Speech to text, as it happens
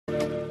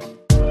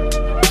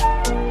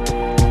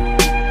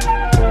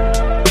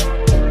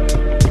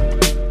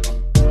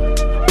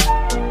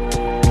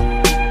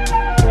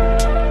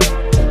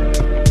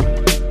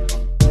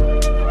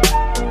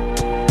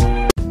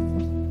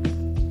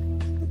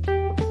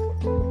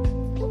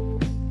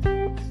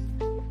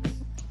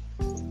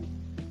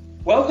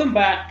Welcome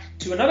back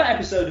to another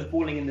episode of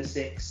Balling in the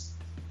Six.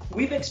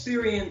 We've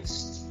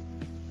experienced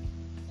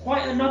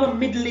quite another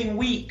middling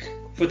week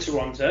for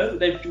Toronto.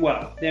 They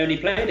only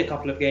played a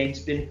couple of games.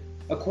 It's been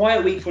a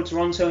quiet week for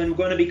Toronto, and we're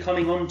going to be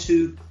coming on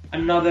to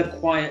another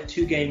quiet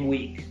 2-game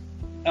week.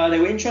 They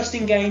were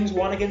interesting games,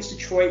 one against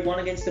Detroit, one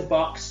against the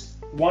Bucks,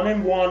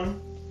 1-1,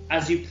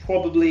 as you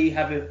probably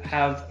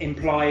have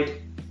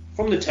implied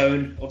from the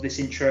tone of this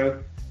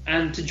intro.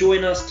 And to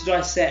join us to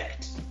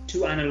dissect,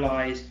 to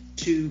analyse,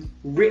 to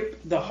rip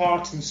the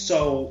heart and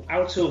soul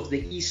out of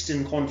the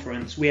Eastern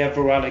Conference, we have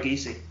Viral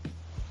Aghisi.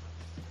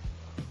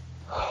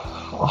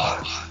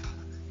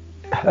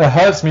 It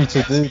hurts me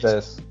to do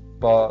this,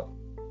 but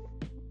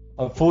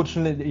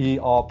unfortunately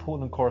our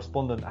Portland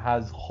correspondent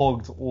has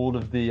hogged all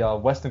of the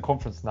Western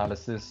Conference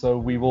analysis, so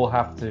we will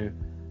have to,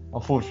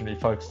 unfortunately,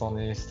 focus on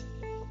the East.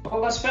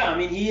 Well, that's fair. I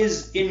mean, he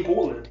is in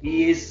Portland.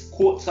 He is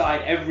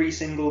courtside every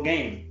single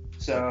game.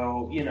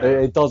 So, you know,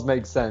 it does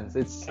make sense.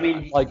 It's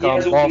like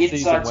last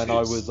season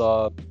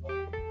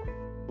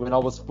when I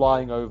was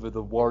flying over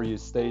the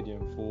Warriors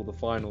Stadium for the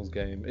finals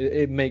game.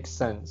 It makes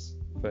sense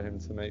for him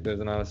to make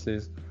those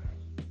analyses.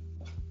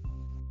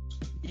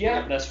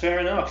 Yeah, that's fair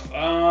enough.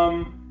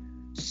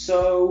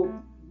 So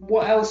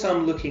what else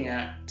I'm looking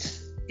at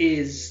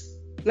is,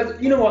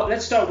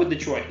 let's start with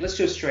Detroit. Let's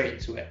go straight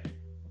into it.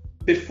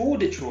 Before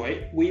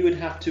Detroit, we would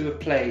have to have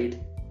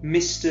played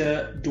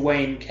Mr.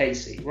 Dwayne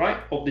Casey, right?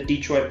 Of the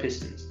Detroit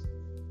Pistons.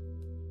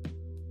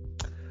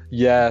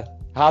 Yeah.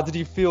 How did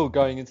you feel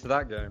going into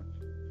that game?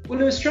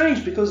 Well, it was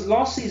strange because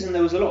last season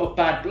there was a lot of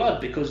bad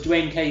blood because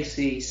Dwayne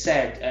Casey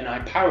said, and I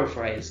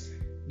paraphrase,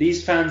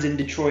 these fans in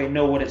Detroit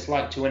know what it's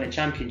like to win a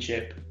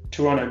championship.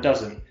 Toronto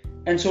doesn't.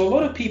 And so a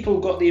lot of people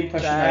got the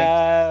impression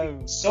that he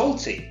was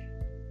salty,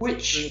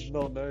 which... I did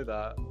not know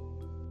that.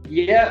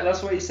 Yeah,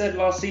 that's what he said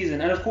last season.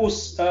 And of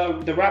course,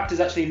 the Raptors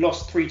actually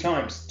lost 3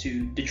 times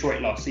to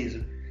Detroit last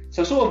season.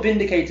 So sort of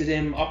vindicated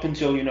him up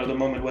until, the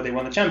moment where they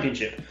won the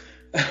championship.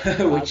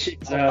 Which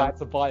is... back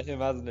to bite him,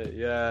 hasn't it?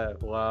 Yeah,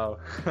 wow.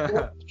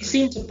 Well, he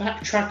seemed to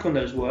backtrack on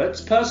those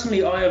words.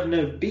 Personally, I have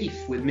no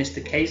beef with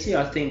Mr. Casey.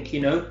 I think,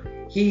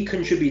 he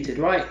contributed,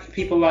 right?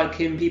 People like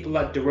him, people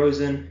like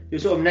DeRozan, they were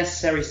sort of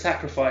necessary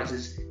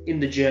sacrifices in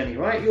the journey,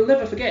 right? You'll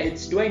never forget,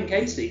 it's Dwayne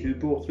Casey who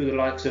brought through the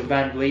likes of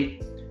Van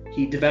Vliet.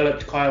 He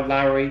developed Kyle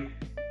Lowry,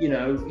 he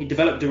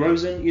developed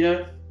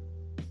DeRozan,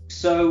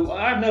 So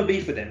I have no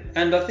beef with him.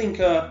 And I think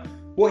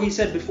what he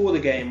said before the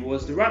game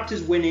was the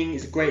Raptors winning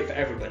is great for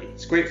everybody.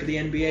 It's great for the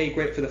NBA,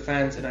 great for the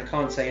fans, and I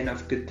can't say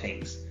enough good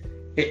things.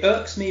 It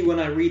irks me when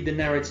I read the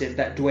narrative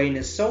that Dwayne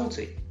is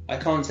salty. I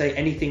can't say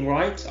anything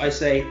right. I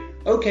say,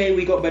 okay,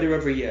 we got better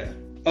every year.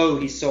 Oh,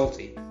 he's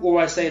salty. Or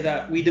I say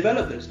that we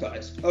developed those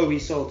guys. Oh,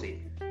 he's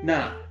salty.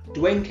 Nah,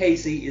 Dwayne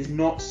Casey is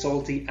not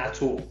salty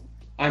at all.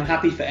 I'm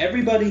happy for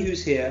everybody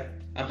who's here.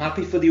 I'm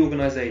happy for the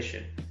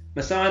organization.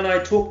 Masai and I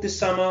talked this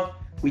summer.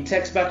 We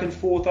text back and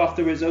forth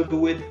after it's over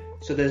with.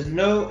 So there's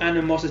no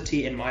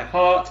animosity in my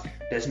heart.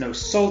 There's no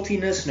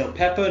saltiness, no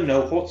pepper,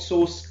 no hot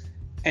sauce,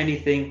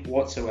 anything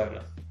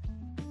whatsoever.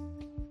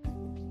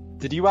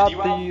 Did you add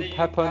the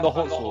pepper and the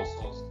hot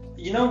sauce?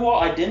 You know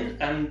what? I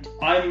didn't, and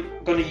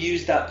I'm going to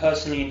use that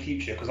personally in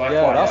future because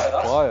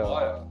that's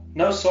fire.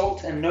 No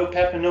salt and no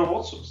pepper, no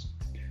hot sauce.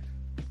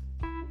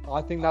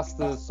 I think that's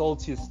the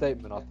saltiest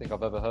statement I think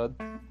I've ever heard.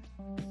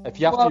 If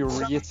you have to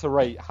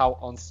reiterate how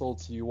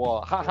unsalty you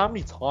are, how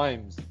many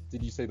times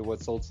did you say the word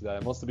salty there?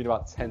 It must have been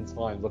about 10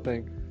 times, I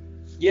think.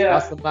 Yeah.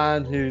 That's the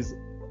man who's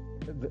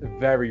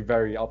very,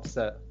 very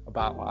upset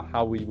about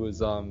how he was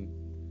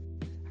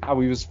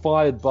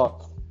fired.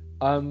 But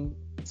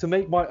to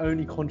make my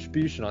only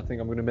contribution, I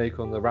think I'm going to make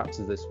on the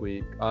Raptors this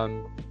week.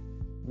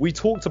 We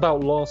talked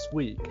about last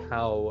week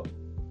how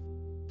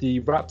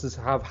the Raptors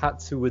have had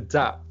to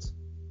adapt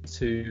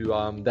to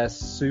their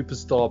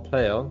superstar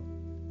player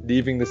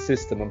leaving the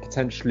system and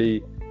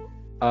potentially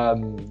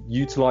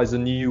utilize a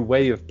new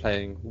way of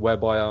playing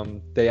whereby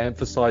they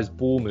emphasize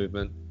ball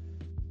movement.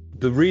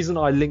 The reason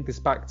I link this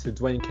back to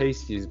Dwayne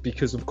Casey is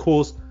because, of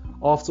course,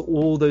 after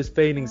all those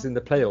failings in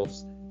the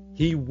playoffs,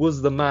 he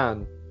was the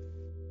man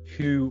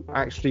who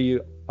actually,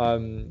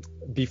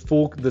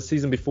 before the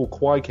season before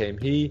Kawhi came,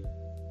 he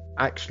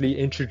actually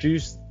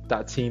introduced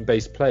that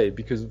team-based play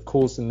because, of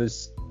course, in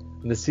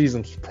the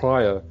seasons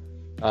prior,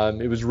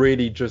 it was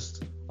really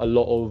just a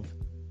lot of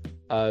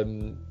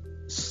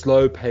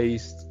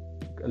slow-paced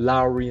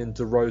Lowry and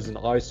DeRozan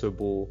iso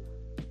ball,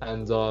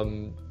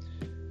 and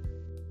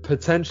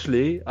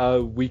potentially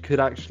we could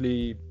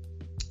actually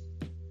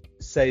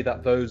say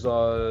that those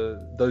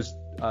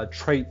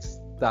traits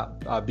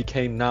that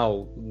became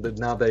now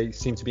they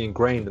seem to be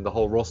ingrained in the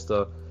whole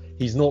roster.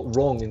 He's not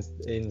wrong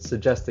in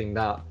suggesting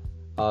that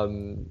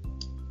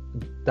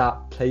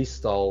that play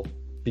style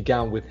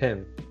began with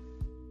him.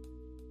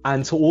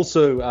 And to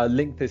also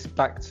link this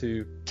back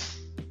to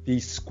the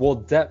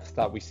squad depth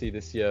that we see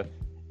this year,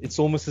 it's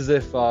almost as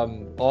if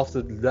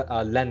after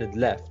Leonard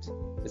left,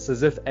 it's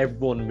as if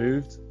everyone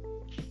moved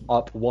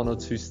up 1 or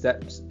 2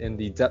 steps in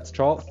the depth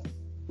chart,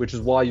 which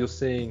is why you're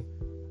seeing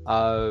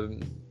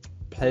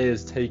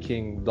players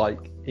taking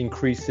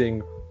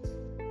increasing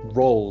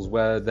roles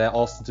where they're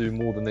asked to do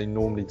more than they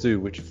normally do,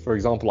 which, for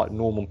example, like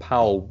Norman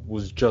Powell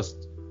was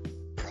just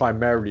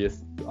primarily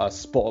a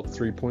spot-up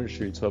three-point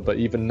shooter, but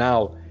even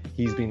now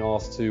he's been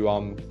asked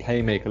to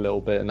play make a little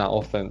bit in that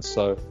offense.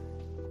 So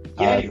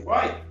you're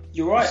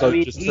right. So I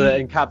mean, just to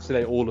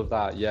encapsulate all of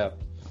that, yeah.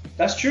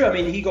 That's true. I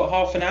mean, he got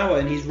half an hour,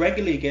 and he's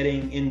regularly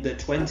getting in the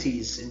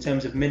 20s in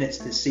terms of minutes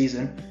this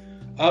season.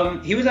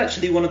 He was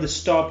actually one of the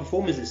star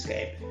performers this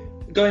game.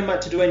 Going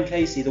back to Dwayne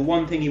Casey, the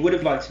one thing he would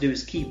have liked to do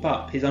is keep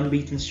up his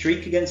unbeaten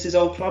streak against his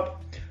old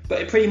club, but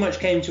it pretty much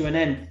came to an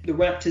end. The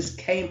Raptors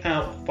came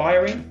out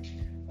firing.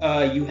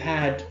 You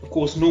had, of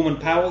course, Norman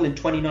Powell in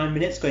 29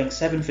 minutes going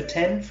 7 for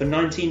 10 for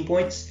 19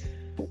 points.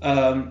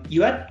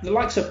 You had the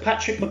likes of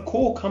Patrick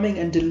McCaw coming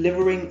and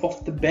delivering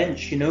off the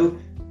bench,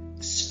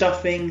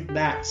 stuffing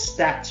that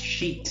stat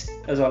sheet,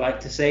 as I like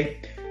to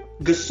say.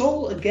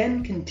 Gasol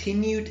again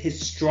continued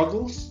his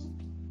struggles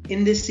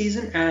in this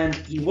season, and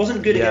he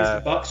wasn't good against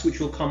the Bucks, which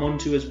we'll come on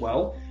to as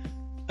well.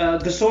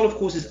 Gasol, of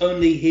course, is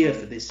only here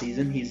for this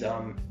season. He's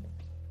a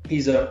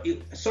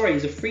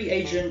free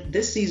agent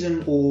this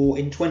season or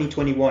in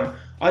 2021.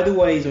 Either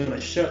way, he's on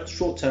a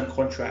short-term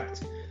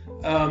contract.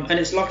 And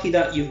it's lucky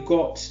that you've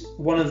got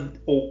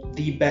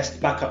the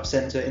best backup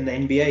center in the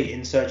NBA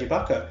in Serge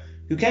Ibaka,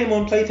 who came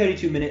on, played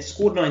 32 minutes,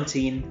 scored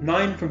 19,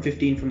 9 from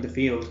 15 from the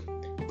field,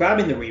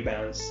 grabbing the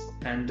rebounds,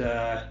 and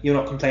you're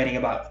not complaining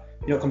about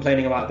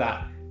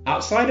that.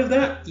 Outside of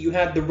that, you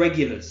had the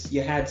regulars.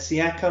 You had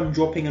Siakam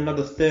dropping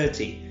another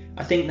 30.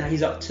 I think that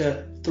he's up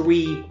to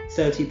 3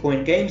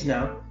 30-point games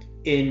now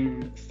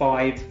in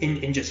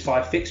just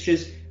 5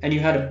 fixtures. And you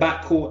had a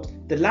backcourt.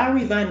 The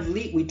Lowry Van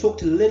Vliet, we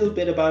talked a little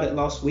bit about it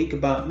last week,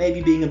 about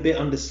maybe being a bit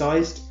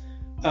undersized.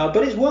 But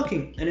it's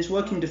working, and it's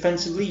working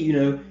defensively.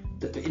 And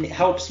it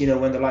helps,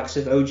 when the likes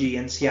of OG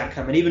and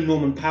Siakam and even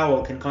Norman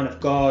Powell can kind of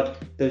guard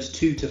those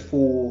 2 to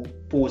 4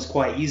 balls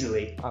quite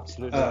easily.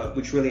 Absolutely.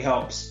 Which really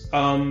helps.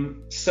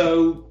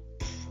 So,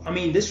 I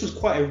mean, this was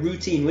quite a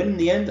routine win in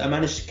the end. I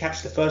managed to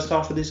catch the first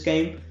half of this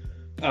game,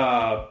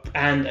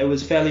 and it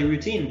was fairly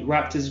routine.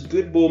 Raptors,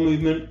 good ball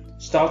movement,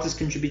 starters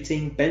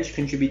contributing, bench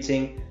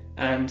contributing,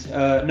 and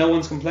no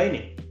one's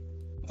complaining.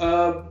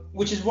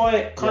 Which is why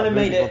it kind of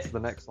made it... on to the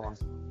next one.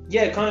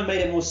 Yeah, it kind of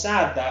made it more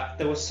sad that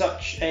there was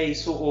such a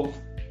sort of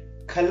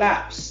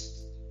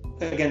collapse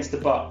against the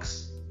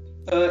Bucks.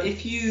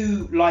 If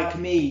you, like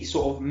me,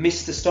 sort of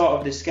missed the start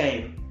of this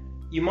game,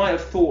 you might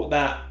have thought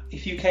that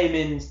if you came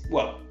in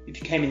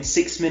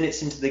 6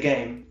 minutes into the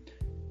game,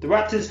 the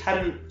Raptors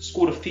hadn't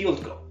scored a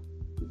field goal.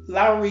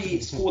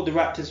 Lowry scored the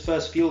Raptors'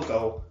 first field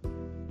goal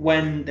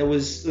when there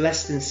was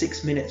less than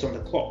 6 minutes on the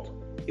clock.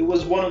 It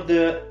was one of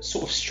the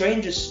sort of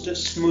strangest,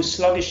 most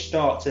sluggish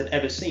starts I'd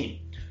ever seen.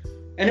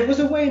 And it was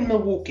away in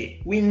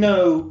Milwaukee. We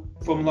know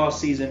from last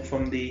season,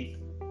 from the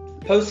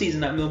postseason,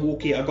 that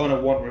Milwaukee are going to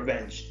want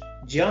revenge.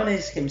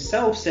 Giannis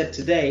himself said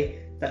today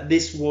that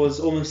this was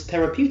almost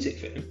therapeutic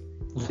for him.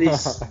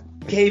 This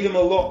gave him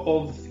a lot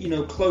of,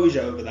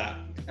 closure over that.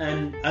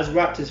 And as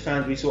Raptors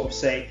fans, we sort of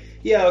say,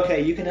 yeah,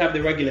 okay, you can have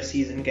the regular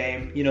season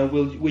game.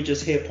 We're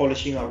just here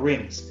polishing our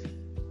rings.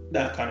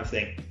 That kind of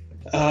thing.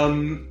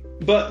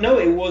 But no,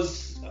 it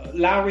was...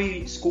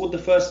 Lowry scored the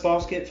first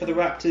basket for the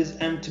Raptors,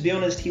 and to be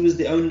honest, he was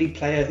the only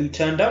player who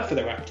turned up for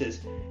the Raptors.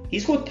 He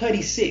scored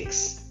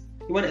 36.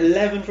 He went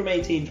 11 from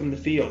 18 from the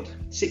field,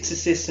 6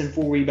 assists and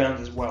 4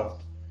 rebounds as well.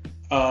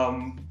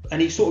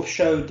 And he sort of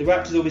showed the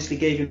Raptors obviously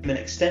gave him an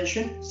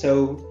extension,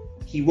 so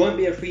he won't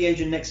be a free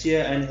agent next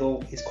year,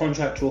 and his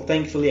contract will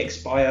thankfully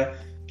expire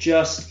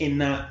just in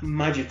that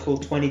magical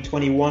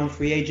 2021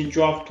 free agent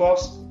draft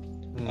class,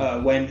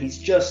 when he's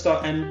just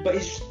started. But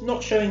he's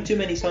not showing too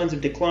many signs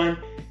of decline.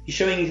 He's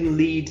showing he can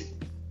lead,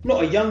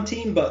 not a young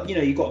team, but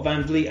you've got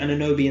Van Vliet,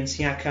 Anunoby, and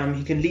Siakam.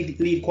 He can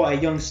lead quite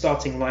a young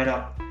starting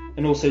lineup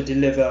and also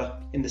deliver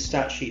in the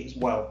stat sheet as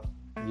well.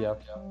 Yeah.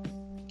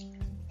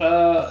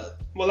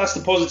 Well, that's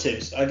the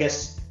positives. I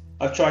guess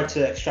I've tried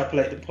to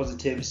extrapolate the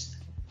positives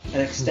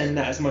and extend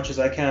that as much as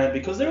I can,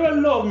 because there are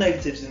a lot of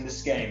negatives in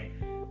this game.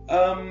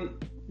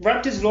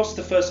 Raptors lost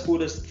the first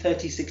quarter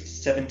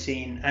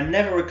 36-17 and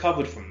never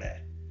recovered from there.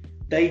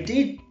 They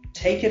did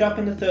take it up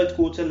in the third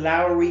quarter.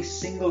 Lowry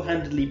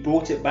single-handedly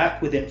brought it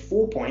back within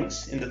 4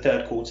 points in the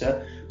third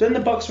quarter. Then the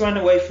Bucks ran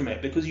away from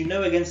it, because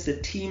against a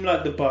team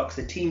like the Bucks,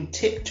 a team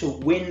tipped to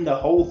win the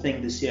whole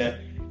thing this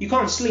year, you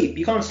can't sleep.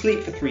 You can't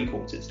sleep for 3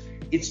 quarters.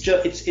 It's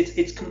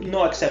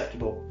not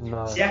acceptable. No.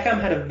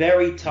 Siakam had a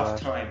very tough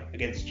time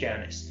against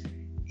Giannis.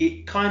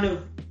 It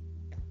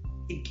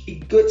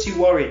gets you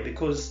worried,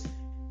 because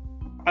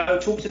I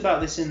talked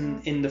about this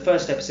in the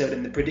first episode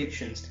in the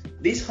predictions.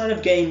 These kind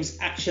of games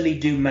actually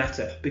do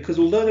matter, because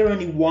although they're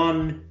only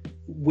 1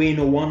 win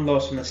or 1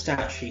 loss on the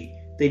stat sheet,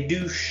 they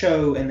do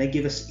show and they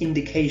give us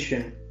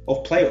indication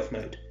of playoff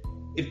mode.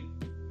 If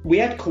we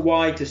had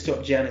Kawhi to stop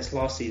Giannis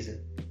last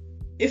season,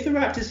 if the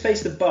Raptors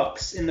face the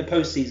Bucks in the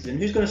postseason,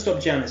 who's going to stop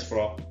Giannis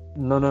for?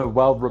 No,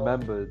 well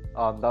remembered.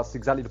 That's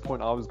exactly the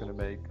point I was going to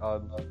make.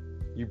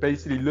 You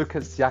basically look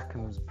at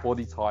Siakam's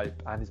body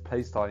type and his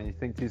play style, and you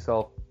think to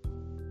yourself,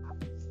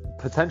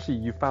 potentially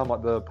you found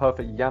like the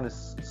perfect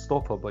Giannis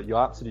stopper, but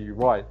you're absolutely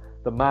right.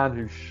 The man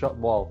who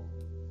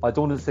I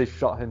don't want to say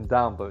shut him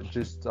down, but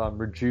just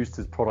reduced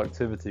his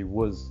productivity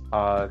was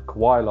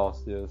Kawhi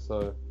last year.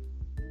 So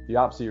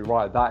you're absolutely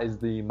right. That is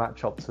the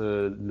matchup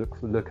to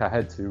look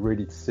ahead to,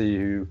 really, to see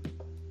who.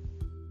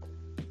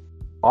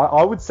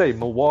 I would say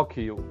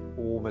Milwaukee are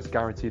almost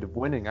guaranteed of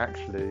winning,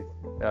 actually,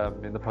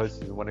 in the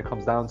postseason when it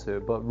comes down to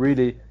it. But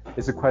really,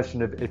 it's a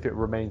question of if it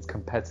remains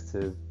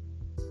competitive.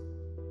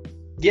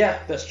 Yeah,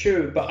 that's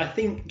true. But I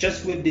think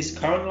just with this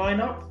current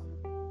lineup,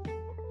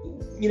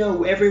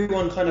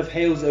 everyone kind of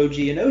hails OG,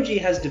 and OG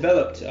has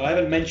developed. I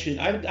haven't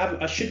mentioned.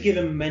 I should give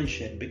him a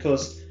mention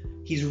because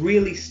he's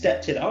really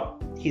stepped it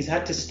up. He's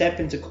had to step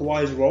into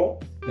Kawhi's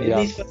role. But in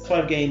these first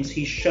 5 games,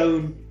 he's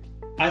shown.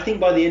 I think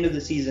by the end of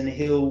the season,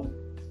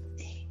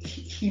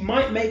 he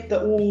might make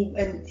the all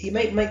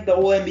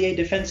NBA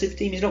defensive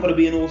team. He's not going to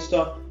be an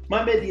all-star.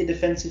 Might make the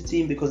defensive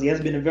team because he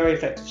has been a very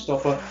effective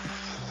stopper.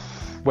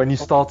 When you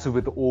started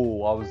with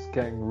all, I was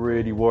getting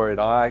really worried.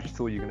 I actually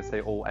thought you were going to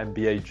say all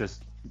NBA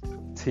just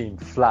team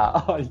flat.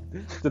 I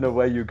don't know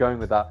where you're going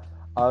with that.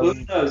 Well,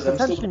 who knows?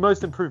 Potentially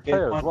most improved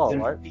player as well,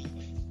 right?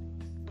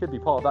 Could be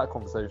part of that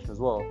conversation as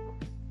well.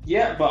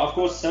 Yeah, but of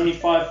course it's only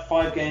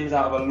five games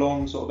out of a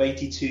long sort of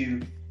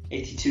 82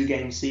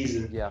 game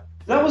season. Yeah.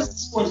 That was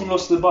disappointing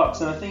loss to the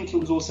Bucks, and I think it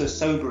was also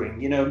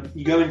sobering.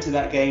 You go into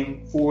that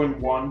game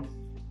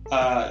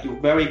 4-1, you're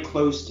very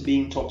close to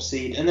being top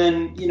seed, and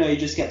then you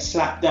just get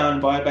slapped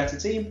down by a better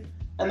team,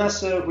 and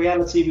that's a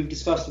reality we've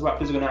discussed the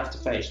Raptors are going to have to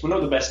face. We're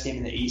not the best team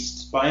in the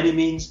East by any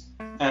means,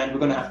 and we're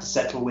going to have to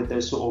settle with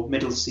those sort of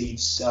middle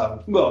seeds,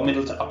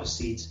 middle to upper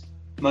seeds,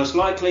 most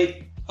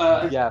likely.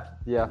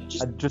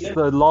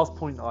 The last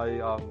point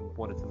I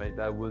wanted to make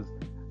there was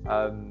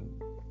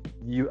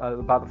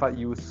about the fact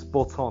you were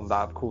spot on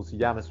that, of course,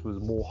 Giannis was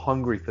more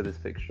hungry for this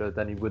fixture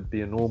than he would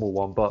be a normal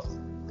one, but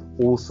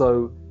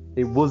also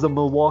it was a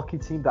Milwaukee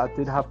team that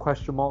did have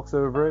question marks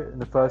over it in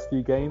the first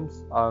few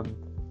games.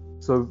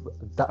 So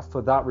that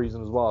for that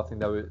reason as well, I think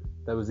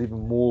there was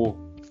even more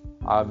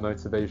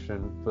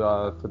motivation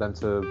for them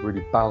to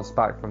really bounce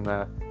back from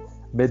their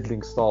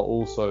middling start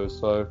also.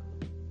 So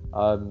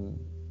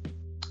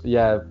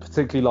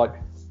particularly like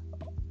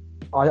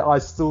I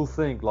still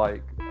think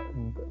like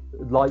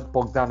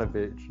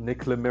Bogdanovic,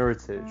 Nikola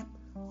Mirotic.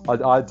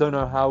 I don't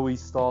know how he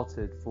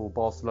started for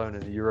Barcelona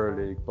in the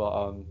EuroLeague,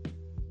 but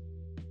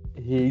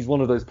he's one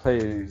of those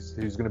players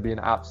who's going to be an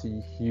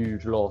absolutely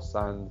huge loss.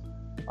 And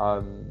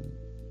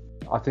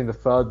I think the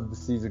further the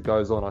season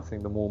goes on, I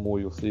think the more and more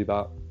you'll see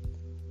that.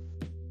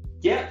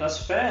 Yeah, that's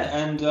fair,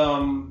 and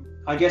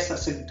I guess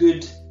that's a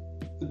good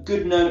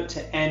note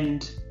to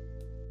end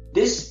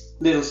this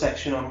little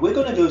section on. We're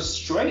going to go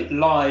straight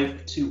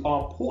live to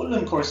our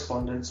Portland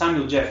correspondent,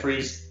 Samuel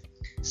Jeffries.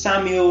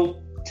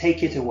 Samuel,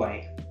 take it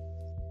away.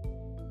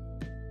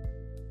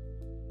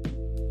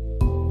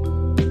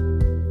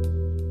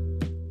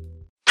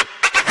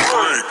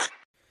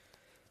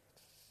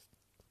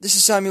 This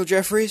is Samuel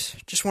Jeffries.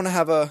 Just want to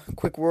have a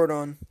quick word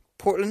on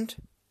Portland.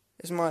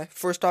 This is my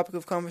first topic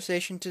of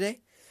conversation today.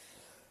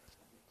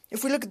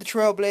 If we look at the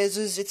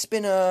Trailblazers, it's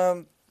been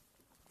a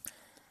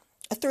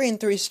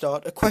 3-3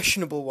 start, a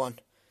questionable one.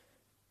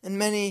 And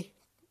many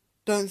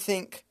don't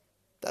think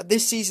that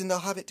this season they'll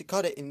have it to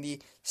cut it in the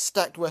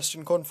stacked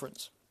Western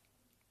Conference.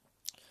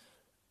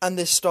 And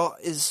this start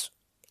is,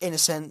 in a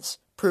sense,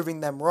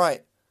 proving them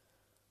right.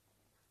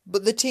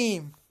 But the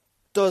team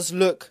does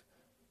look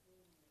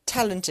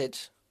talented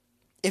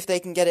if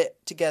they can get it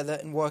together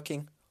and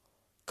working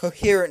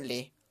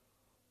coherently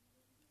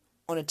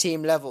on a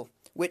team level,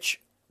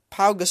 which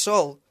Pau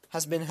Gasol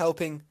has been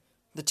helping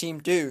the team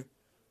do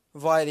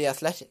via The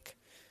Athletic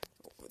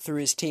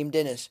through his team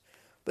dinners.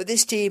 But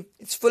this team,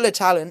 it's full of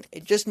talent.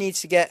 It just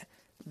needs to get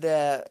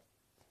their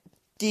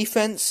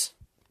defense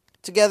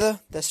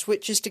together, their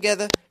switches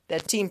together, their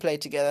team play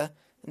together,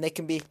 and they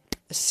can be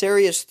a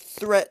serious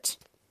threat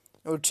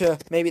to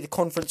maybe the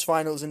conference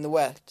finals in the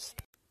West.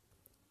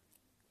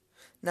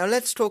 Now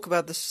let's talk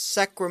about the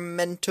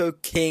Sacramento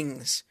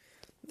Kings.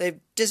 They've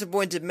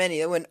disappointed many.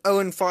 They went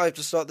 0-5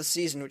 to start the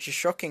season, which is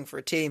shocking for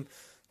a team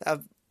that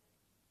have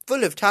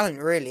full of talent,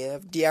 really. They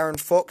have De'Aaron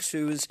Fox,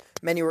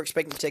 many were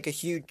expecting to take a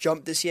huge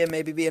jump this year,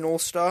 maybe be an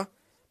all-star.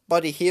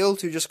 Buddy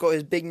Hield, who just got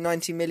his big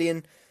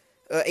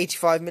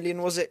 85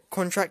 million,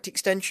 contract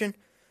extension.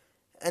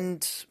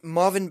 And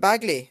Marvin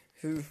Bagley,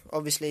 who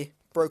obviously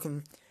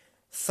broken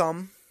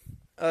thumb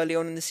early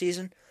on in the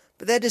season.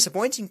 But they're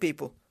disappointing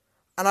people.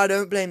 And I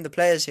don't blame the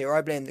players here,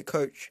 I blame the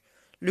coach.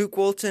 Luke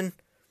Walton,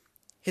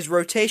 his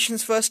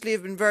rotations firstly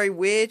have been very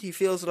weird. He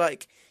feels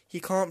like he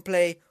can't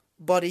play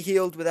Buddy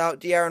Hield without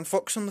De'Aaron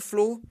Fox on the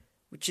floor,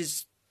 which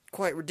is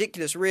quite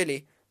ridiculous,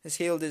 really, as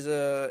Hield is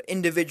an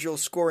individual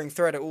scoring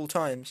threat at all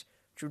times,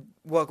 which would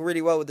work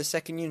really well with the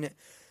second unit.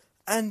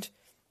 And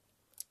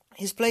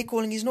his play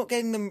calling, he's not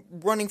getting them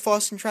running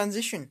fast in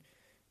transition.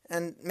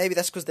 And maybe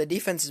that's because their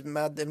defense has been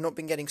bad, they've not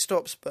been getting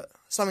stops, but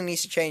something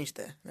needs to change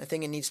there. I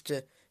think it needs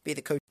to be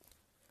the coach.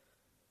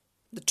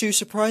 The two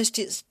surprise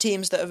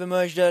teams that have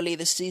emerged early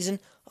this season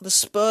The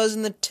Spurs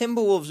and the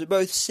Timberwolves who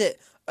both sit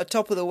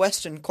atop of the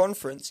Western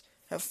Conference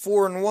at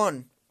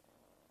 4-1.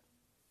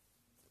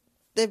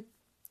 They're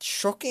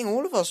shocking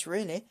all of us,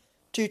 really.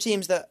 Two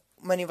teams that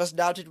many of us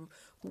doubted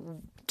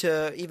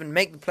to even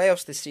make the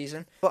playoffs this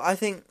season. But I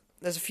think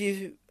there's a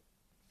few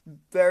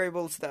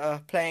variables that are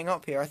playing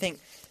up here. I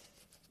think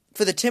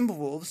for the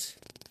Timberwolves,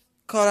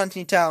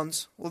 Karl-Anthony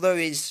Towns, although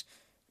he's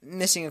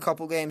missing a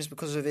couple games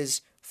because of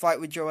his fight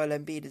with Joel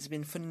Embiid, has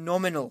been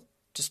phenomenal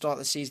to start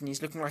the season.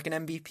 He's looking like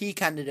an MVP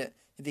candidate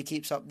if he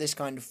keeps up this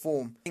kind of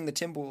form. I think the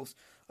Timberwolves,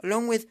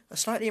 along with a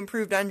slightly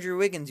improved Andrew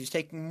Wiggins, who's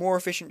taking more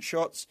efficient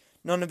shots,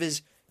 none of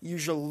his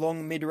usual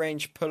long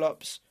mid-range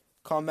pull-ups,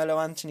 Carmelo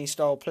Anthony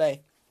style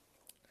play.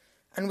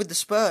 And with the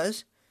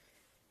Spurs,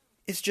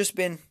 it's just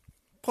been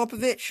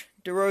Popovich,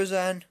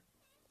 DeRozan,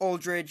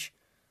 Aldridge,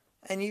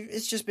 and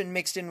it's just been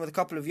mixed in with a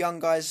couple of young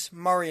guys,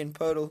 Murray and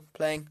Podol,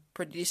 playing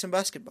pretty decent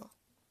basketball.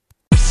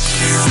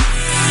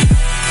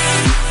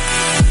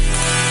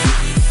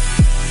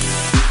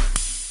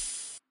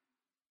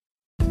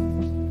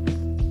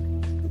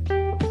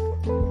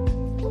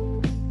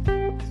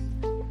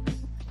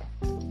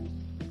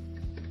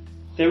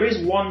 There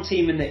is one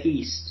team in the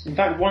East, in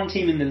fact one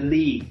team in the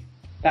league,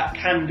 that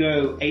can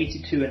go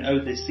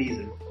 82-0 this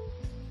season.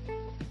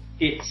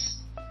 It's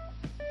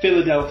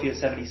Philadelphia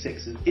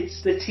 76ers.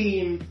 It's the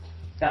team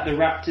that the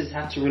Raptors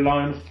had to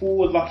rely on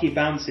 4 lucky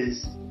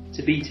bounces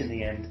to beat in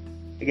the end,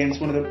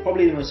 against one of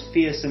probably the most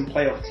fearsome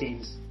playoff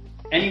teams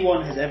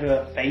anyone has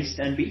ever faced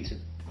and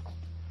beaten.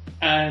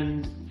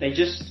 And they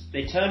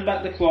turned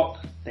back the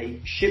clock, they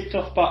shipped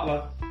off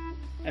Butler,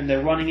 and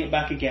they're running it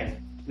back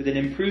again with an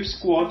improved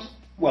squad.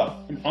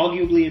 Well, an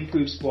arguably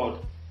improved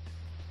squad.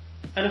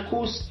 And of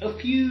course, a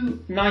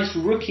few nice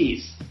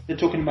rookies. They're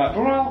talking about,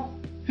 Varel,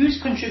 who's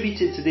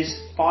contributed to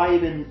this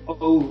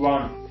 5-0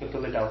 run for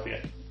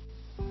Philadelphia?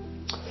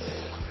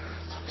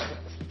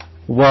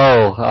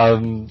 Well,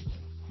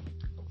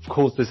 of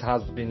course this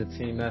has been a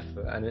team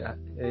effort, and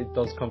it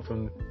does come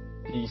from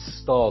these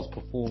stars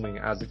performing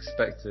as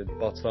expected,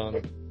 but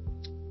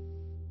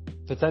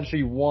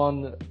potentially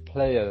one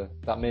player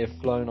that may have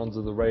flown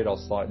under the radar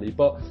slightly,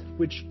 but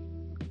which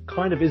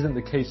kind of isn't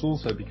the case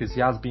also, because he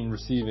has been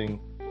receiving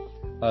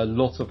a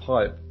lot of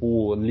hype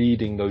for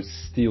leading those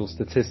steal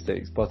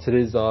statistics, but it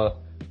is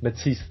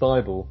Matisse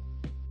Thybulle,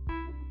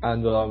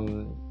 and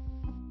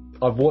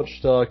I've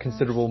watched a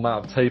considerable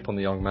amount of tape on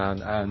the young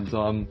man, and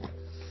I'm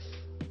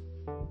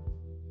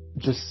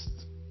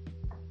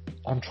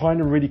trying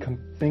to really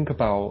think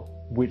about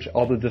which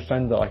other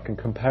defender I can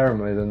compare him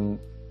with, and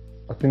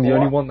I think the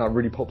only one that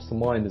really pops to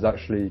mind is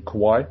actually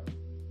Kawhi.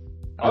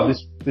 And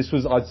this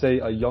was, I'd say,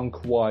 a young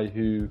Kawhi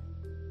who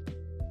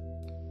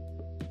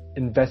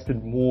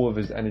invested more of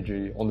his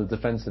energy on the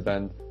defensive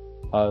end.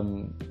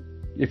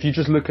 If you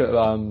just look at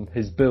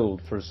his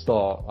build for a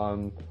start,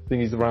 I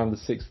think he's around the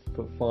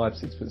 6'5",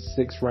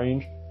 6'6"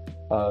 range,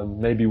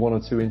 maybe 1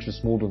 or 2 inches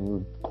smaller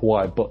than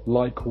Kawhi. But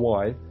like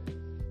Kawhi,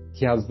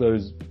 he has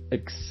those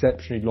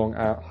exceptionally long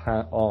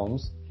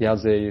arms. He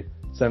has a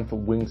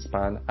 7-foot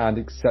wingspan and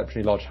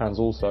exceptionally large hands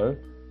also.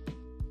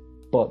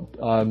 But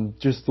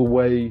just the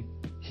way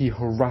he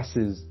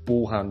harasses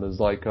ball handlers,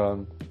 like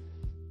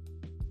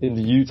in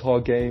the Utah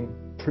game,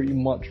 pretty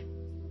much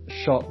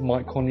shut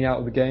Mike Conley out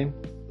of the game.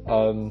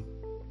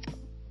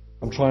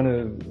 I'm trying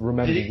to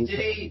remember. Did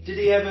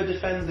he ever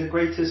defend the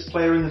greatest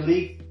player in the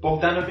league,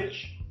 Bogdanovic,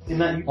 in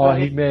that Utah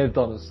game? He may have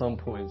done at some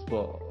points,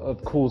 but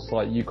of course,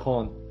 like, you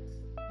can't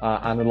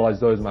analyze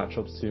those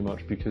matchups too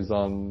much, because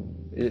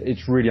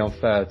it's really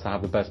unfair to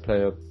have the best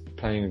player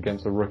playing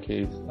against a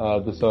rookie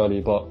this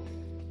early. But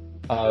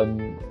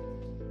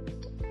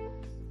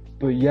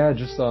yeah,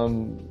 just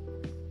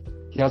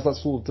he has that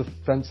sort of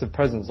defensive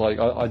presence. Like,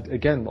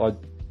 I'd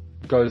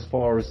go as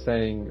far as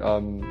saying,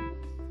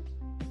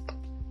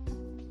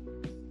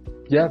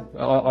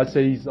 I'd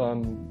say he's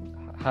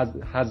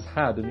has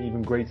had an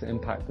even greater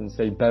impact than,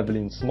 say, Beverly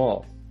and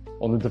Smart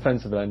on the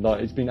defensive end.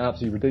 Like, it's been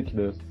absolutely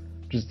ridiculous,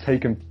 just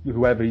taking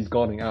whoever he's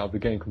guarding out of the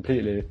game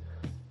completely.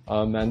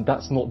 And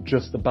that's not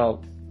just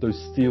about those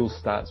steal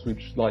stats,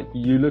 which, like,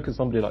 you look at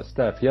somebody like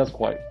Steph, he has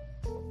quite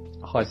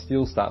high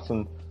steal stats,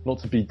 and not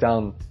to be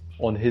down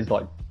on his,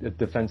 like,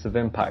 defensive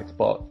impact,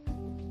 but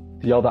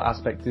the other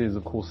aspect is,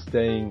 of course,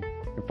 staying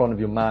in front of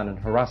your man and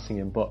harassing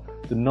him. But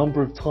the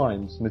number of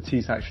times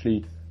Matisse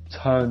actually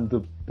turned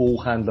the ball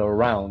handler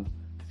around,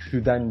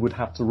 who then would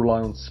have to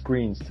rely on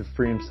screens to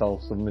free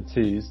himself of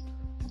Matisse,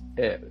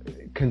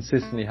 it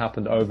consistently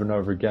happened over and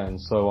over again.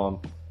 So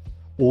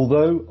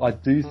although I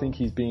do think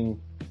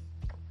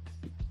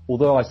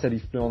although I said he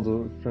flew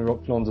under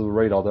the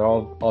radar, there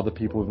are other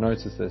people who've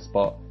noticed this,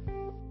 but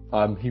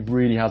he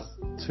really has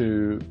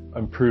to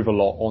improve a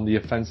lot on the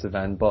offensive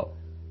end. But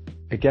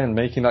again,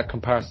 making that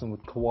comparison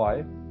with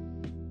Kawhi,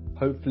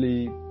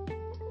 hopefully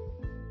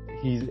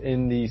he's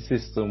in the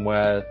system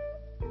where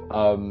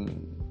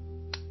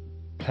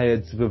player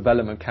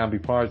development can be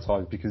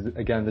prioritized, because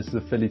again, this is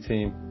a Philly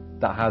team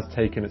that has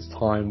taken its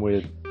time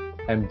with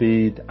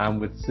Embiid and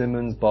with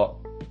Simmons, but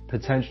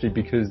potentially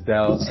because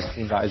they're a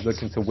team that is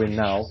looking to win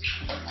now,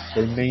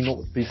 they may not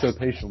be so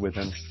patient with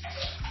him.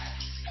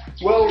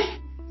 Well,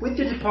 with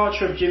the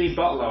departure of Jimmy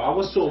Butler, I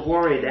was sort of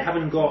worried they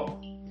haven't got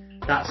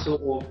that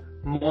sort of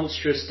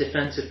monstrous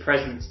defensive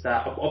presence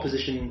that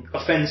opposition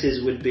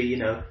offenses would be,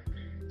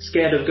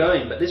 scared of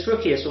going. But this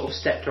rookie has sort of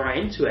stepped right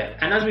into it.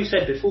 And as we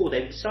said before,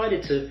 they've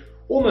decided to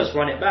almost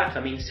run it back. I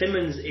mean,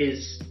 Simmons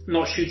is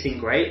not shooting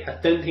great. I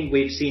don't think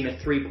we've seen a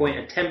three-point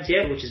attempt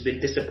yet, which has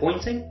been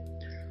disappointing.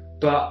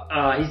 But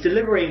he's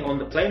delivering on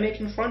the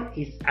playmaking front.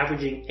 He's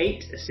averaging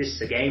 8 assists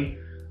a game.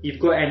 You've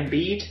got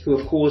Embiid, who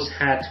of course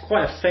had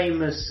quite a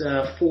famous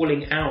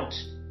falling out,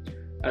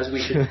 as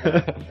we should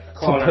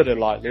call to put it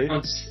lightly.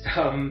 I'm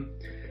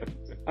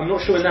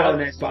not sure when that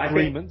will end, but I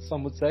think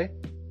some would say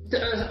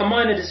a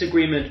minor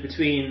disagreement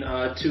between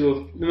two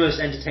of the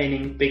most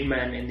entertaining big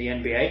men in the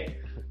NBA.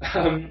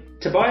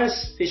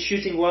 Tobias is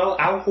shooting well.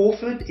 Al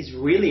Horford is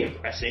really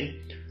impressing.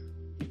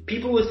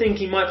 People would think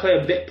he might play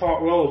a bit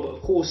part role, but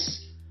of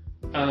course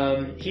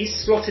he's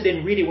slotted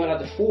in really well at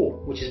the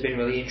 4, which has been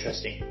really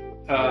interesting.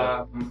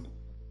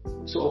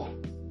 Sort of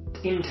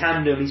in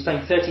tandem, he's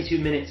playing 32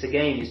 minutes a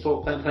game. He's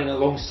playing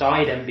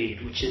alongside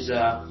Embiid, which is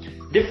a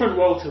different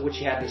role to which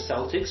he had in the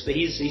Celtics, but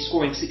he's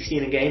scoring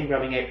 16 a game,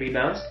 grabbing 8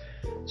 rebounds.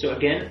 So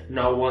again,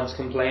 no one's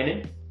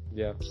complaining.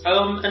 Yeah.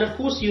 And of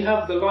course you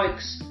have the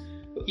likes,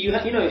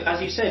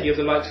 as you said, you have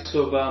the likes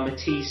of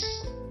Matisse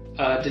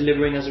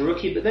delivering as a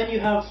rookie, but then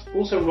you have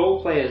also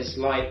role players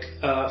like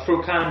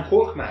Furkan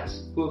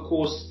Korkmaz, who of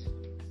course,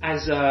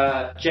 as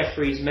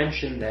Jeffries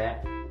mentioned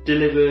there,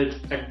 delivered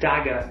a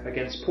dagger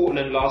against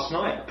Portland last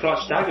night, a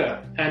clutch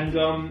dagger. And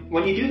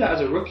when you do that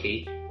as a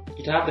rookie,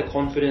 you have the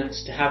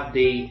confidence to have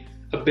the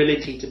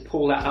ability to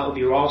pull that out of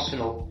your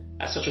arsenal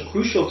at such a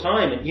crucial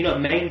time and,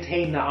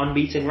 maintain that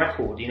unbeaten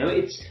record.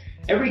 It's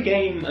every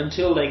game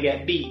until they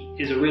get beat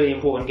is a really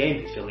important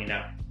game for Philly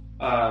now.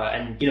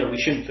 And we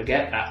shouldn't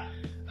forget that.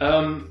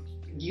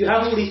 You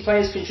have all these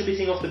players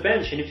contributing off the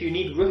bench, and if you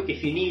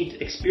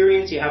need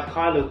experience, you have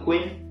Kylo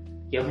Quinn.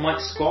 You have Mike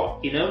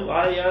Scott,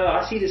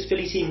 I see this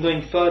Philly team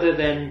going further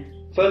than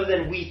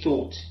we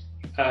thought,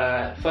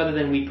 further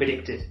than we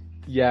predicted.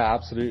 Yeah,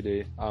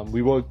 absolutely.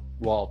 We were,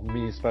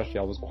 me especially,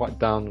 I was quite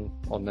down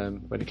on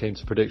them when it came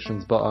to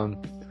predictions. But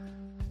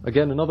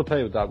again, another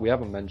player that we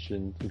haven't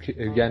mentioned,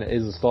 again, it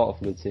is a starter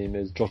for the team,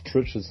 is Josh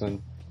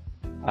Richardson.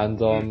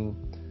 And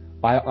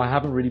I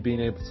haven't really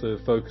been able to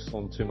focus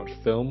on too much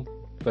film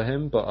for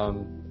him, but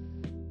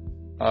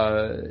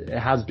it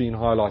has been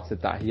highlighted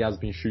that he has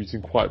been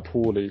shooting quite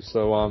poorly.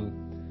 So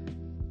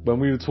when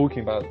we were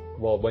talking about,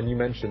 when you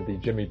mentioned the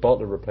Jimmy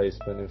Butler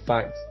replacement, in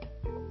fact,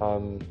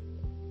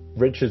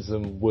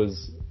 Richardson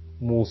was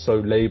more so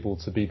labelled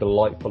to be the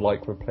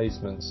like-for-like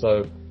replacement.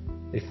 So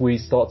if we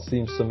start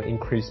seeing some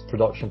increased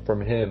production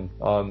from him,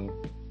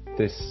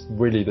 this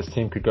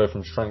team could go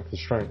from strength to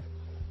strength.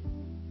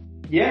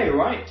 Yeah, you're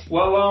right.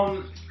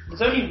 Well,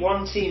 there's only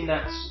one team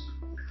that's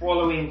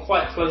following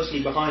quite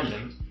closely behind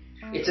them.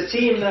 It's a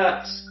team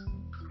that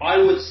I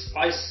would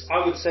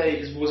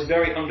say was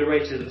very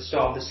underrated at the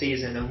start of the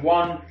season, and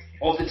one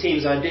of the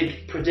teams I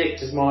did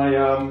predict as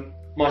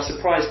my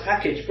surprise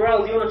package.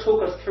 Brel, do you want to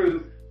talk us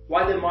through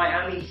why the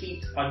Miami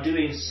Heat are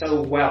doing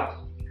so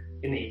well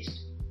in the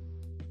East?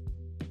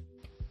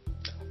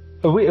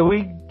 Are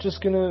we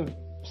just gonna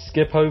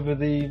skip over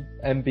the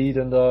Embiid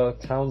and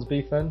Towns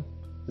beef then?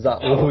 Is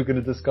that all we're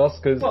gonna discuss?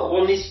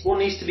 What needs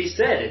to be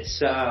said?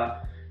 It's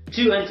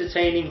two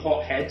entertaining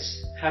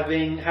hotheads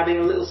having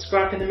a little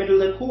scrap in the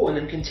middle of the court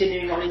and then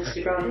continuing on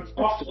Instagram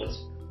afterwards.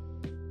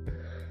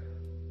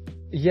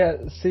 Yeah,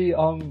 see,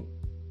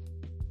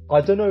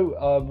 I don't know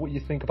what you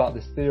think about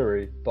this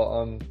theory,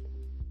 but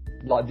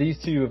these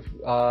two have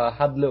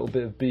had a little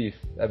bit of beef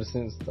ever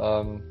since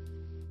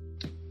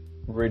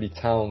really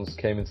Towns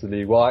came into the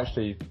league. Well,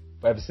 actually,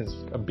 ever since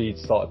Embiid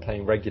started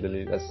playing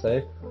regularly, let's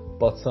say.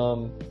 But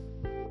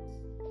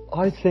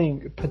I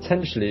think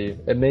potentially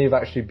it may have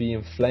actually been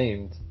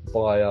inflamed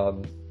by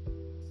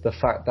the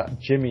fact that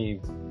Jimmy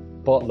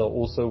Butler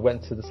also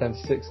went to the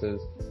 76ers.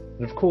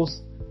 And of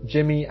course,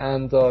 Jimmy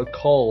and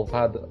Carl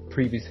have had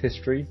previous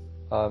history.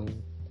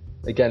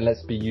 Again,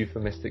 let's be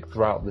euphemistic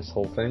throughout this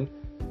whole thing.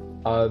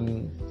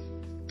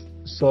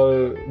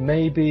 So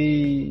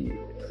maybe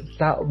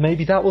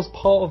that was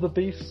part of the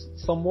beef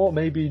somewhat.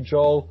 Maybe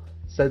Joel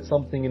said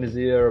something in his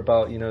ear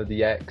about,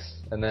 the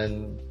ex, and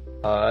then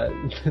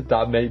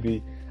that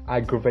maybe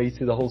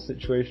aggravated the whole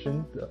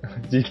situation.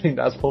 Do you think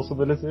that's a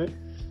possibility?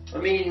 I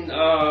mean,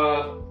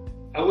 I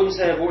wouldn't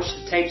say I've watched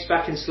the tapes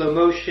back in slow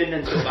motion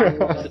and sort of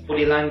watched the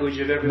body language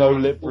of everyone. No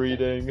lip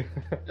reading.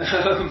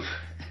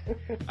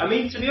 I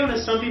mean, to be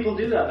honest, some people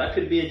do that. That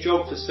could be a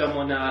job for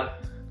someone at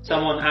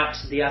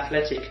The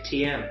Athletic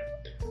TM.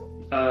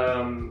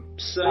 I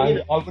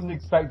wouldn't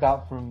expect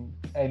that from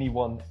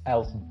anyone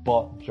else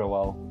but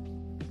Joel.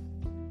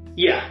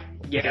 Yeah.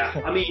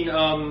 I mean,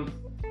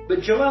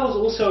 but Joel's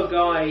also a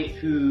guy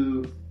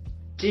who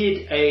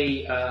did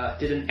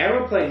an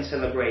aeroplane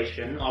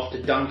celebration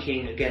after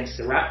dunking against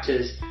the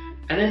Raptors,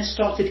 and then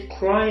started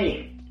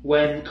crying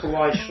when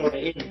Kawhi shot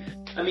it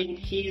in. I mean,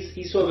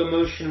 he's sort of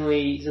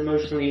emotionally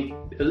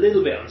a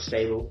little bit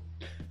unstable.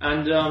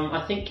 And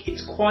I think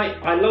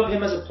I love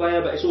him as a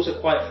player, but it's also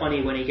quite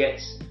funny when he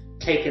gets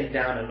taken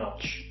down a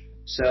notch.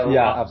 So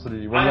yeah,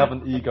 absolutely. When you have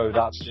an ego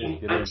that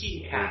big, I'm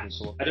Team Cat.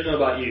 I don't know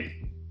about you.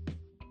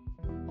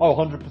 Oh,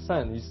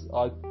 100%.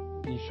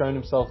 He's shown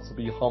himself to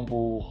be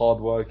humble,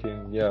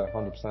 hardworking. Yeah,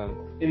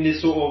 100%. In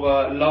this sort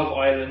of Love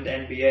Island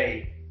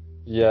NBA.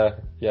 Yeah.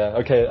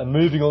 Okay, and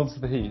moving on to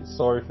the Heat.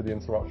 Sorry for the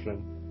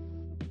interruption.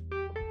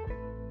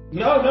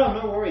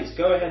 No worries.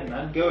 Go ahead,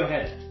 man. Go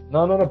ahead.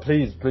 No,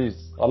 please.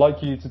 I'd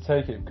like you to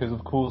take it because,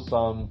 of course,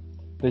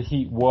 the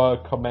Heat were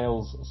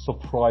Kamel's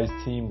surprise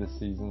team this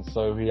season.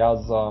 So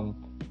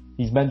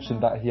he's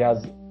mentioned that he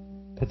has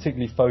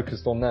particularly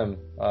focused on them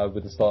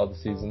with the start of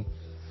the season.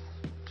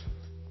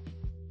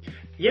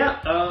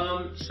 Yeah,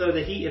 so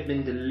the Heat have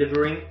been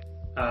delivering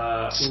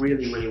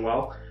really, really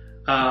well.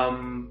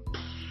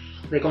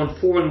 They've gone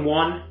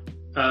 4-1.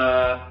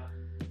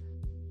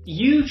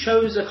 You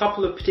chose a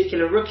couple of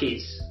particular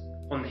rookies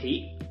on the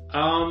Heat.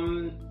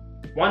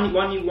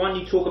 One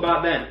you talk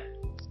about them.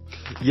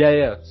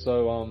 Yeah.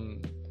 So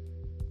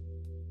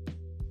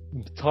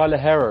Tyler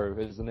Herro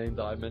is the name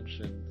that I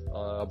mentioned,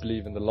 I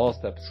believe, in the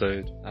last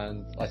episode,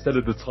 and I said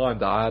at the time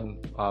that I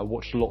hadn't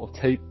watched a lot of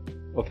tape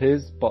of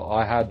his, but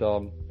I had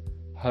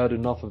heard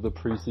enough of the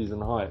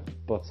preseason hype.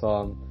 But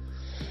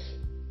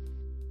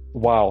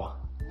wow.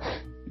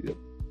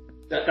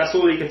 That's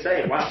all you can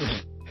say. Wow.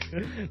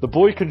 The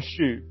boy can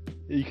shoot.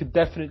 He can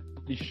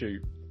definitely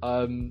shoot.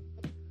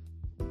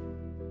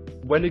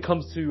 When it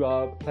comes to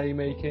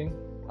playmaking,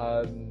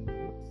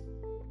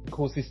 of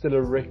course he's still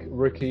a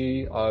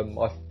rookie.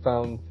 I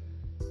found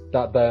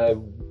that there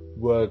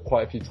were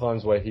quite a few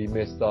times where he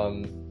missed, I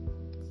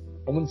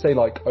wouldn't say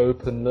like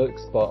open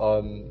looks,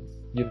 but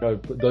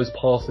those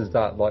passes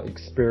that like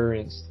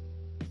experienced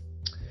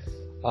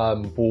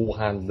ball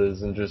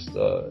handlers and just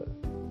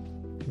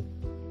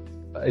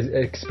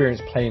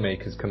experienced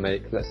playmakers can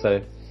make, let's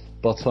say.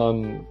 But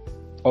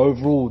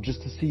overall,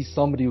 just to see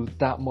somebody with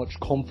that much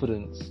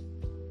confidence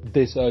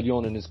this early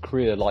on in his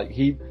career, like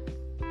he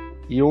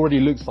already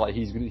looks like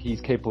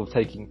he's capable of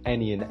taking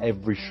any and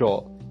every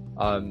shot,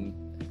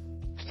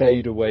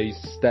 fadeaways,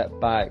 step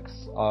backs,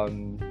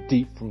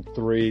 deep from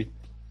three.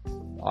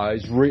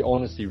 It's really,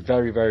 honestly,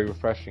 very, very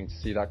refreshing to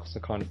see that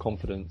kind of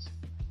confidence.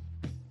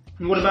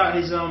 And what about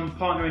his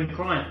partner in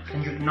crime,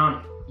 Kendrick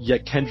Nunn? Yeah,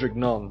 Kendrick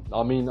Nunn.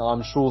 I mean,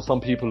 I'm sure some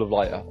people have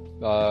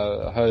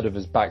heard of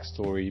his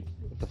backstory,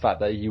 the fact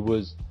that he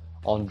was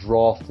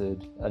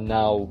undrafted, and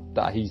now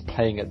that he's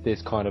playing at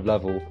this kind of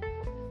level,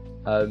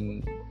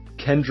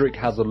 Kendrick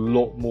has a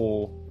lot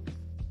more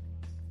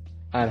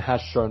and has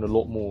shown a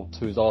lot more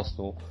to his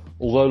arsenal.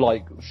 Although,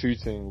 like,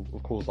 shooting,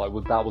 of course, that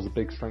was a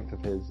big strength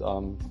of his.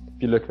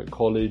 If you look at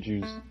college,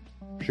 he's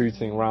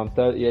shooting around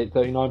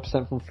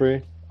 38-39% from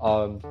three.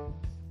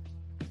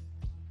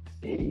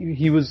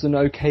 He was an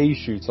okay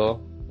shooter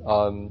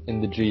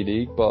in the G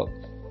League, but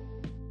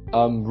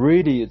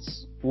really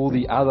it's all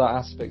the other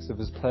aspects of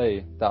his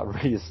play that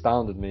really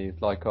astounded me.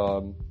 Like,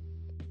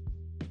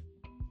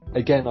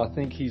 again, I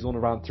think he's on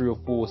around 3 or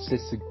 4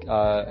 assists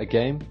a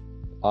game,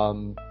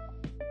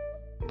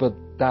 but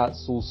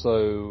that's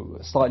also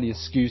a slightly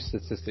skewed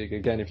statistic.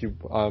 Again, if you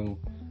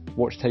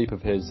watch tape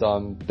of his,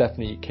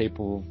 definitely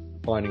capable of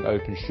finding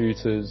open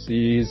shooters.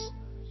 He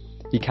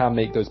can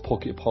make those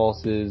pocket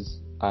passes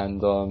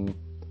and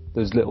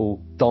those little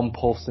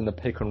dump offs in the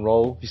pick and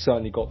roll. He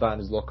certainly got that in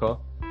his locker.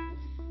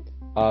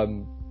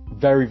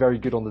 Very, very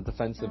good on the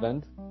defensive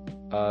end.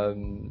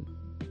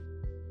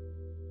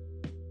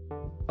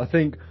 I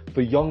think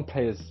for young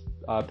players,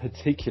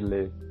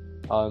 particularly,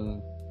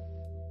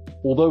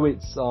 although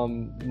it's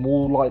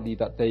more likely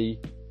that they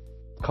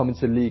come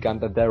into the league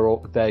and that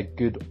they're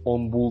good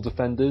on-ball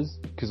defenders,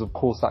 because of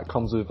course that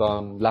comes with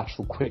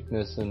lateral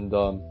quickness and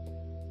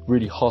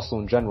really hustle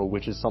in general,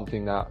 which is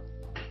something that,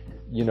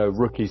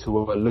 rookies who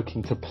are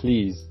looking to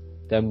please,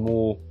 they're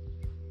more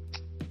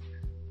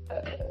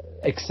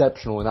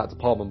exceptional in that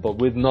department. But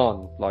with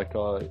Nunn,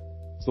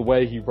 it's the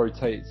way he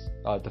rotates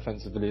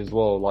defensively as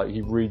well. Like,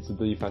 he reads the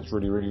defense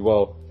really, really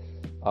well.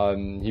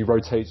 He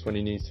rotates when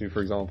he needs to,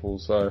 for example.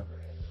 So,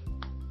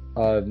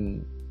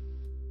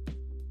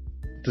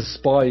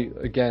 despite,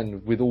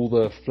 again, with all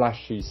the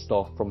flashy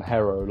stuff from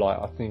Herro,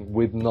 I think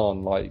with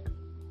Nunn,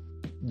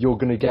 you're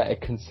going to get a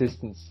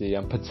consistency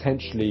and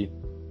potentially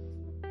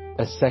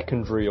a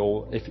secondary,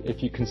 or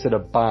if you consider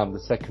Bam the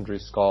secondary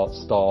star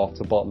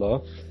to Butler,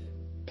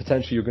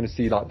 potentially you're going to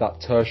see that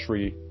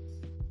tertiary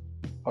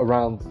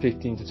around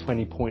 15 to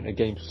 20 point a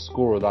game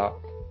scorer that,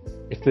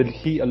 if the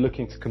Heat are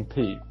looking to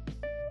compete,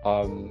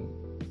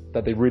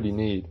 that they really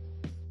need.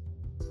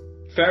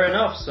 Fair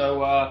enough. So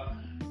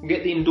we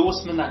get the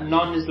endorsement that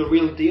Nunn is the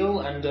real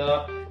deal, and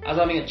as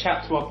having a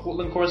chat to our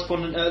Portland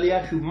correspondent earlier,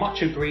 who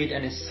much agreed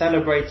and is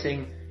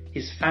celebrating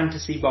his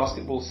fantasy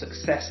basketball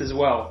success as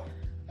well.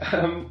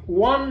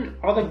 One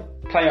other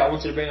player I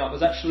wanted to bring up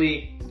was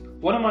actually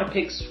one of my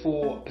picks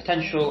for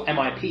potential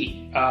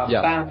MIP,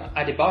 Bam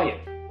Adebayo.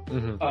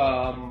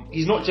 Mm-hmm.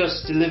 He's not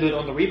just delivered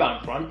on the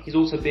rebound front, he's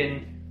also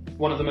been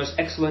one of the most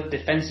excellent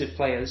defensive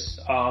players,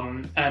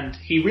 and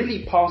he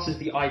really passes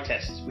the eye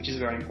test, which is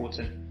very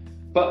important.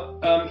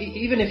 But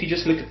even if you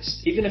just look at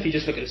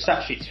the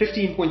stat sheets,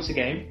 15 points a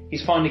game.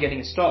 He's finally getting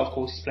a start. Of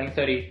course, he's playing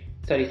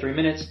 33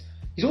 minutes.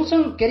 He's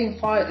also getting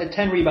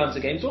 10 rebounds a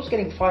game. He's also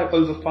getting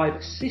over 5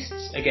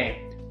 assists a game,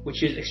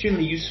 which is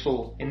extremely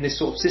useful in this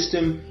sort of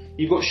system.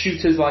 You've got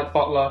shooters like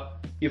Butler.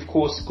 You've of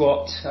course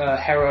got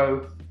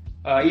Herro,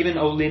 even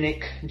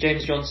Olynyk,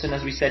 James Johnson,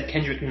 as we said,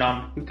 Kendrick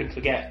Nunn. Who can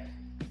forget?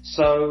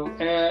 So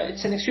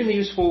it's an extremely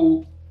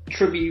useful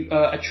tribute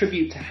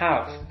to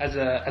have as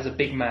a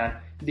big man.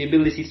 The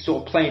ability to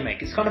sort of play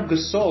make. It's kind of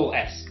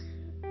Gasol-esque.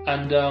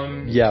 And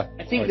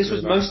I think this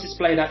was most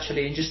displayed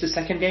actually in just the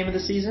second game of the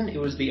season. It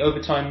was the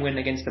overtime win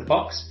against the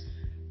Bucks.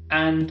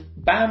 And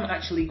Bam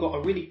actually got a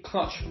really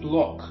clutch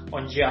block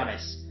on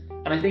Giannis.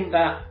 And I think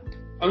that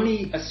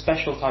only a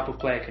special type of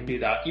player can do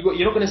that.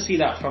 You're not going to see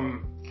that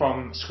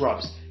from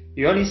scrubs.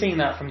 You're only seeing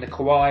that from the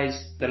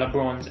Kawhis, the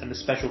LeBrons, and the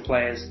special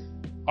players.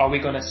 Are we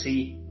going to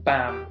see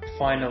Bam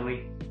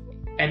finally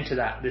enter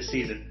that this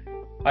season?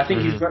 I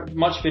think he's very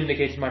much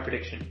vindicated my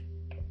prediction.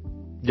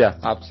 Yeah,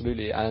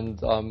 absolutely. And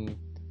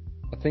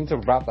I think to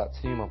wrap that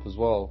team up as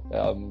well,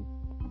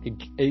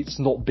 it's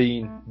not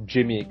been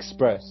Jimmy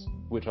Express,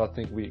 which I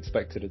think we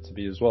expected it to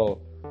be as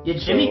well. Yeah,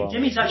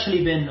 Jimmy's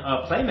actually been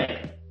a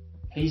playmaker.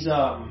 He's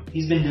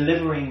been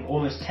delivering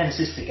almost 10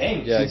 assists a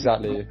game. Yeah,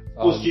 exactly. Of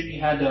course, Jimmy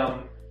had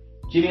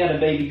a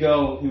baby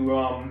girl who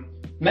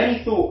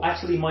many thought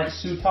actually might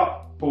suit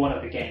up for one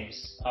of the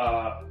games.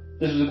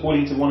 This was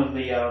according to one of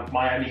the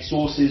Miami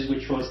sources,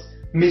 which was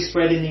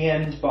misread in the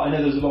end, but I know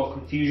there was a lot of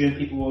confusion.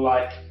 People were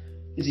like,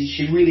 is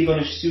she really going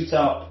to suit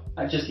up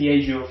at just the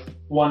age of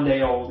 1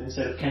 day old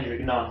instead of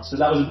Kendrick Nunn? So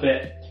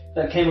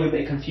that came with a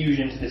bit of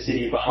confusion to the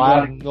city. But I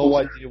have no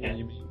idea what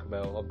you mean,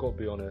 Kamel. I've got to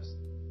be honest.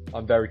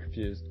 I'm very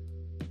confused.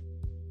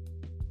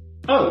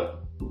 Oh,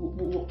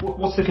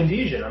 what's the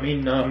confusion? I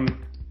mean, are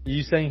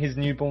you saying his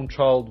newborn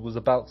child was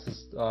about to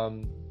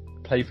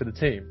play for the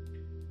team?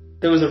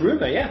 There was a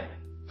rumor, yeah.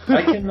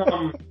 I can, I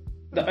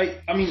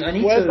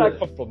need Where's that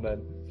come from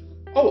then?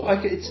 Oh,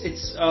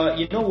 it's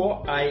you know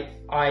what?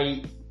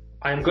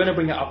 I'm going to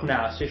bring it up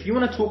now. So if you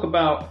want to talk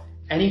about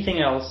anything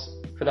else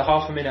for the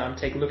half a minute I'm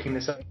looking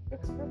this up,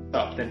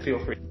 then feel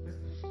free.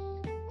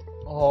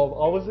 Oh,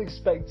 I was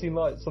expecting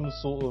like some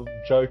sort of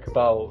joke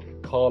about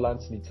Karl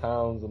Anthony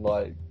Towns and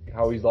like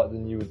how he's like the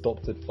new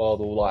adopted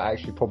father, or like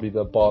actually probably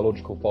the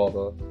biological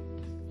father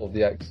of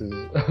the ex's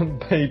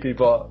baby,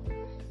 but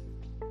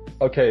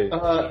okay.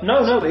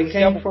 No, it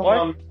came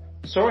from.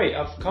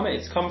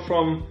 It's come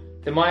from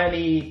the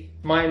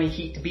Miami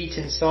Heat beat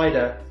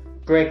insider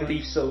Greg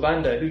Leaf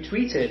Sylvander, who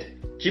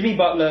tweeted, "Jimmy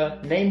Butler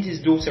named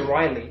his daughter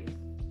Riley.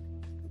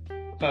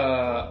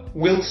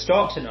 Will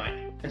start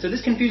tonight." And so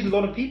this confused a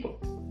lot of people.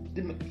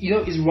 You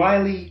know, is it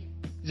Riley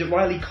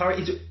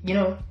Curry?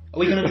 Are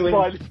we going to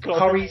join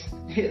Curry's?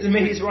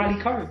 Maybe it's Riley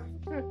Curry.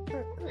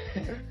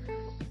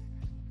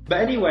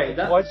 But anyway,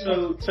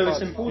 so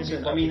it's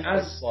important. I mean,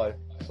 as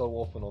so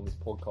often on this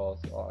podcast,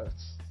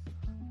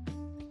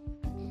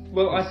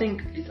 well, I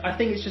think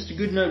it's just a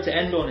good note to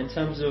end on in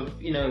terms of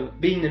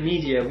being the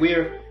media.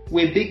 We're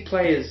big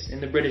players in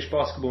the British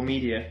basketball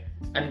media,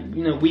 and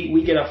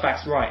we get our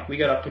facts right, we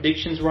get our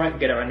predictions right, we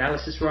get our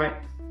analysis right.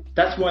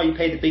 That's why you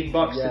pay the big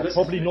bucks. Yeah,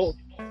 probably not.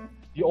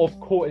 The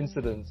off-court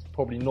incidents,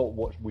 probably not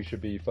what we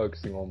should be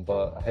focusing on,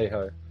 but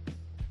hey-ho.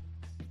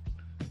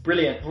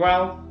 Brilliant.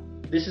 Well,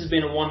 this has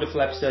been a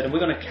wonderful episode, and we're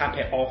going to cap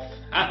it off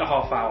at the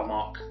half-hour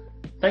mark.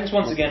 Thanks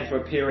once again for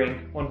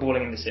appearing on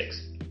Balling in the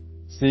Six.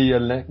 See you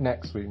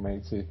next week,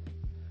 matey.